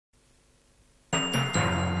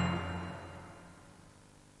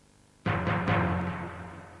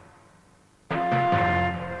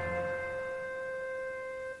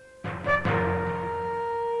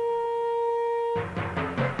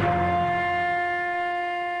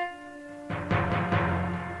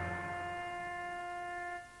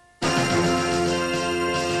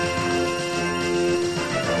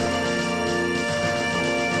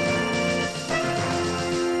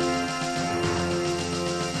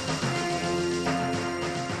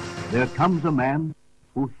There comes a man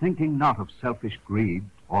who, thinking not of selfish greed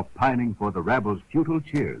or pining for the rabble's futile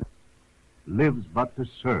cheers, lives but to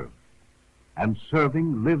serve, and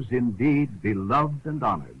serving lives indeed beloved and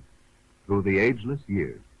honored through the ageless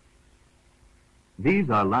years. These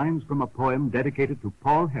are lines from a poem dedicated to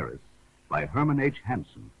Paul Harris by Herman H.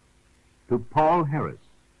 Hansen. To Paul Harris,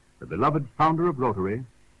 the beloved founder of Rotary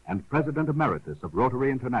and President Emeritus of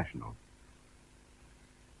Rotary International.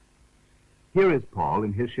 Here is Paul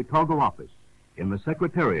in his Chicago office in the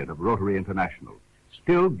Secretariat of Rotary International,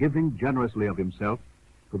 still giving generously of himself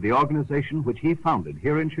to the organization which he founded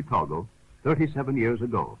here in Chicago 37 years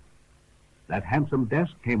ago. That handsome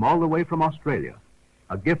desk came all the way from Australia,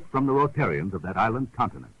 a gift from the Rotarians of that island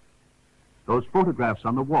continent. Those photographs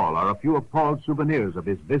on the wall are a few of Paul's souvenirs of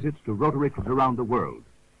his visits to Rotary clubs around the world.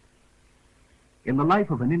 In the life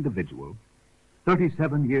of an individual,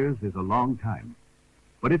 37 years is a long time,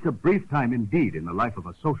 but it's a brief time indeed in the life of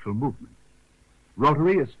a social movement.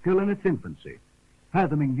 Rotary is still in its infancy,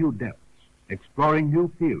 fathoming new depths, exploring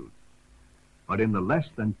new fields. But in the less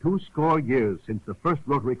than 20 years since the first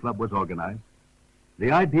Rotary Club was organized,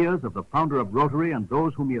 the ideas of the founder of Rotary and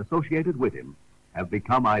those whom he associated with him have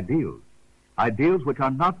become ideals, ideals which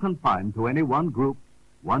are not confined to any one group,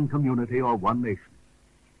 one community, or one nation.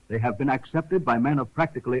 They have been accepted by men of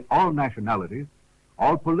practically all nationalities,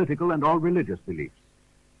 all political and all religious beliefs,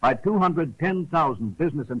 by 210,000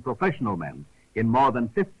 business and professional men in more than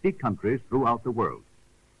 50 countries throughout the world.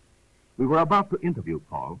 We were about to interview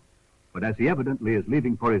Paul, but as he evidently is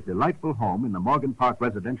leaving for his delightful home in the Morgan Park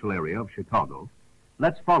residential area of Chicago,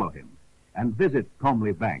 let's follow him and visit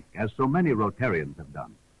Comely Bank, as so many Rotarians have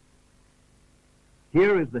done.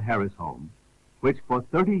 Here is the Harris home, which for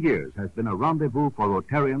 30 years has been a rendezvous for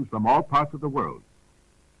Rotarians from all parts of the world.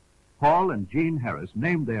 Paul and Jean Harris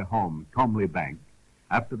named their home Comely Bank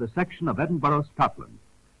after the section of Edinburgh, Scotland,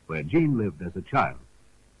 where Jean lived as a child.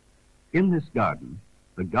 In this garden,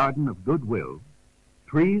 the Garden of Goodwill,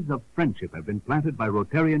 trees of friendship have been planted by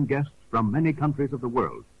Rotarian guests from many countries of the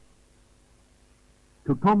world.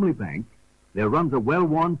 To Comely Bank, there runs a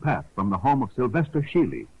well-worn path from the home of Sylvester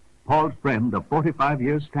Sheely, Paul's friend of 45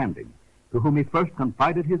 years standing, to whom he first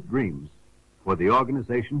confided his dreams for the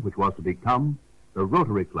organization which was to become the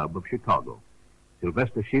Rotary Club of Chicago.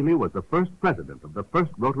 Sylvester Sheely was the first president of the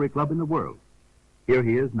first Rotary Club in the world. Here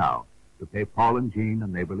he is now to pay Paul and Jean a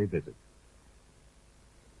neighborly visit.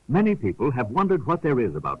 Many people have wondered what there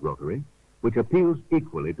is about Rotary which appeals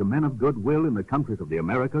equally to men of goodwill in the countries of the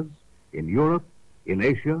Americas, in Europe, in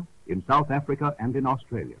Asia, in South Africa, and in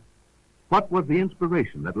Australia. What was the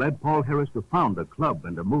inspiration that led Paul Harris to found a club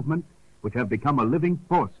and a movement which have become a living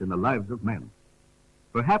force in the lives of men?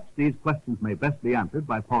 Perhaps these questions may best be answered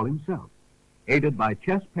by Paul himself, aided by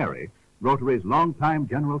Chess Perry, Rotary's longtime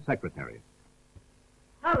General Secretary.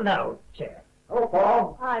 Hello, Chair. Oh,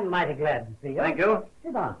 Paul. I'm mighty glad to see you. Thank you.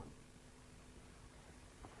 Sit down.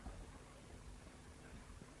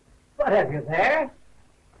 What have you there?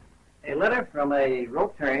 A letter from a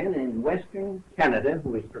Rotarian in Western Canada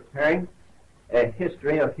who is preparing a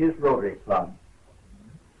history of his Rotary Club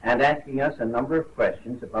and asking us a number of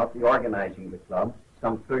questions about the organizing of the club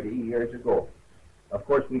some 30 years ago. Of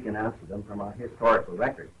course, we can answer them from our historical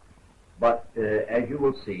record. But as you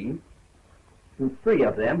will see, to 3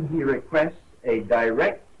 of them, he requests a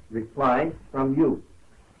direct reply from you.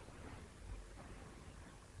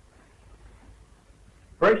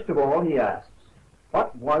 First of all, he asks,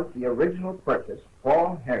 what was the original purpose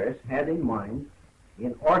Paul Harris had in mind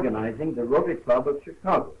in organizing the Rotary Club of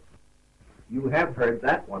Chicago? You have heard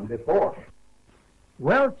that one before.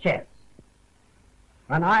 Well, Chess,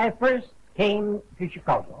 when I first came to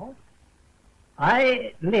Chicago,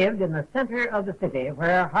 I lived in the center of the city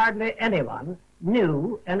where hardly anyone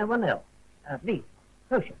knew anyone else, at least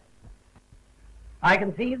socially. I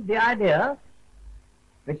conceived the idea,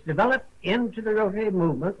 which developed into the Rotary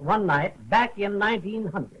movement one night back in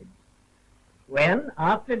 1900, when,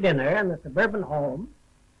 after dinner in the suburban home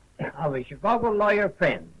of a Chicago lawyer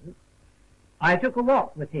friend, I took a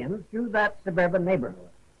walk with him through that suburban neighborhood.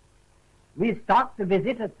 We stopped to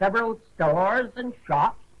visit at several stores and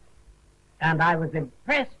shops, and I was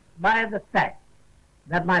impressed by the fact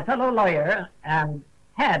that my fellow lawyer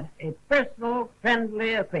had a personal,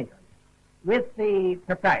 friendly acquaintance with the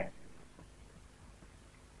proprietor.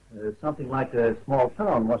 Something like a small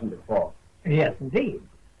town, wasn't it, Paul? Yes, indeed.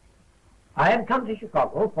 I had come to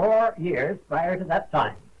Chicago 4 years prior to that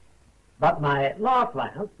time, but my law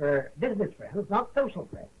clients were business friends, not social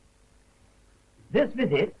friends. This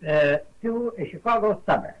visit to a Chicago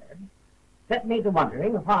suburb set me to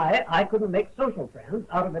wondering why I couldn't make social friends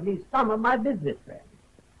out of at least some of my business friends,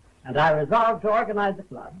 and I resolved to organize a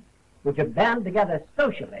club which would band together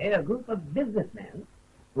socially a group of businessmen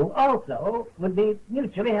who also would be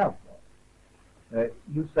mutually helpful.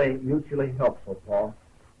 You say mutually helpful, Paul.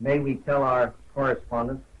 May we tell our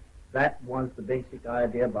correspondents that was the basic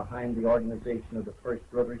idea behind the organization of the first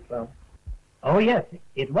Rotary Club? Oh, yes,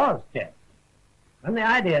 it was, Chet. When the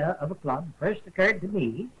idea of a club first occurred to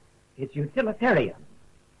me, its utilitarian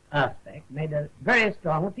aspect made a very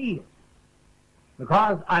strong appeal.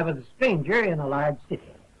 Because I was a stranger in a large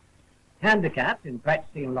city, handicapped in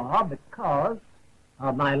practicing law because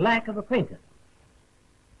of my lack of acquaintance.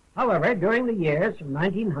 However, during the years from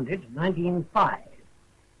 1900 to 1905,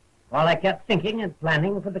 while I kept thinking and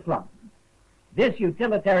planning for the club, this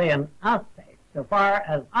utilitarian aspect, so far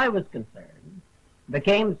as I was concerned,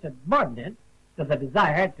 became subordinate to the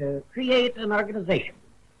desire to create an organization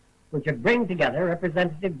which would bring together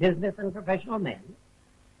representative business and professional men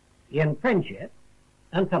in friendship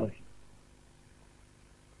and fellowship.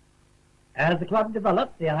 As the club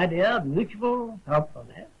developed, the idea of mutual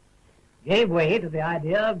helpfulness gave way to the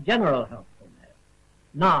idea of general helpfulness,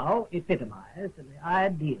 now epitomized in the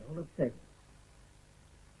ideal of service.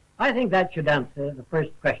 I think that should answer the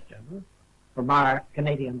first question from our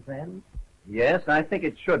Canadian friend. Yes, I think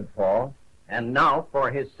it should, Paul. And now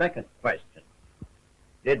for his second question.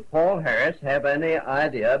 Did Paul Harris have any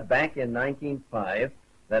idea back in 1905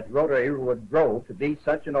 that Rotary would grow to be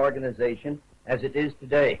such an organization as it is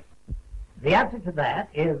today? The answer to that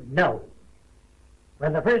is no.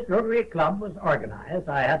 When the first Rotary Club was organized,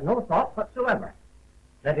 I had no thought whatsoever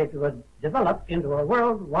that it would develop into a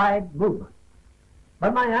worldwide movement.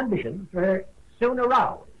 But my ambitions were soon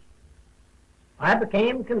aroused. I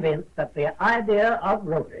became convinced that the idea of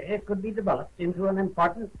Rotary could be developed into an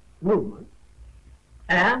important movement,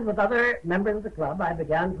 and with other members of the club, I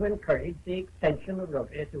began to encourage the extension of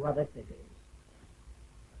Rotary to other cities.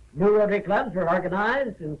 New Rotary clubs were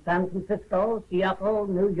organized in San Francisco, Seattle,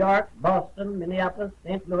 New York, Boston, Minneapolis,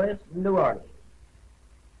 St. Louis, and New Orleans.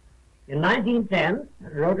 In 1910,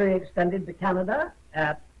 Rotary extended to Canada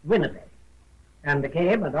at Winnipeg and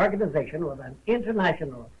became an organization with an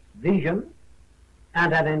international vision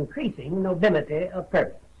and an increasing nobility of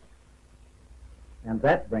purpose. And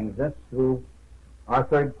that brings us to our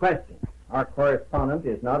third question. Our correspondent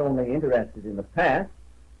is not only interested in the past,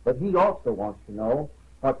 but he also wants to know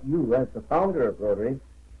what you, as the founder of Rotary,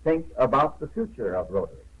 think about the future of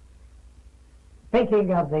Rotary.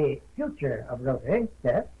 Thinking of the future of Rotary,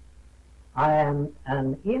 yes, I am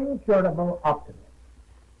an incurable optimist.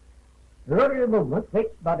 The Rotary movement, which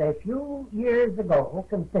but a few years ago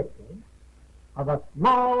consisted of a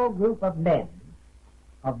small group of men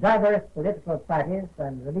of diverse political parties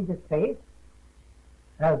and religious faiths,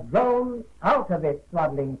 has grown out of its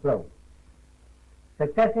swaddling clothes.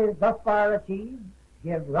 Successes thus far achieved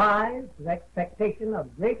give rise to expectation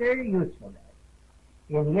of greater usefulness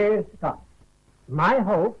in years to come. My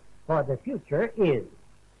hope for the future is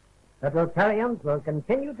that Rotarians will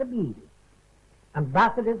continue to be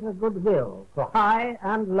ambassadors of goodwill to high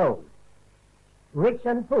and low, rich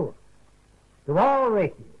and poor, to all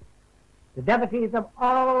races, to devotees of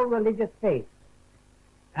all religious faiths,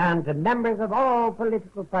 and to members of all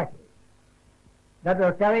political parties. That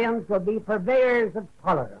Rotarians will be purveyors of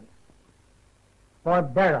tolerance,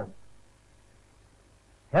 forbearance,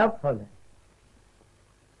 helpfulness,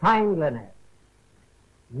 kindliness,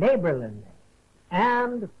 neighborliness,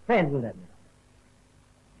 and friendliness.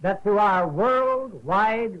 That through our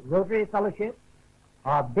worldwide Rotary Fellowship,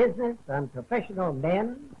 our business and professional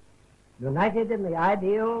men, united in the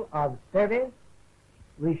ideal of service,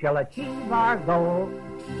 we shall achieve our goal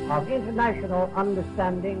of international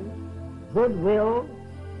understanding, goodwill,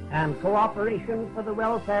 and cooperation for the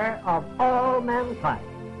welfare of all mankind.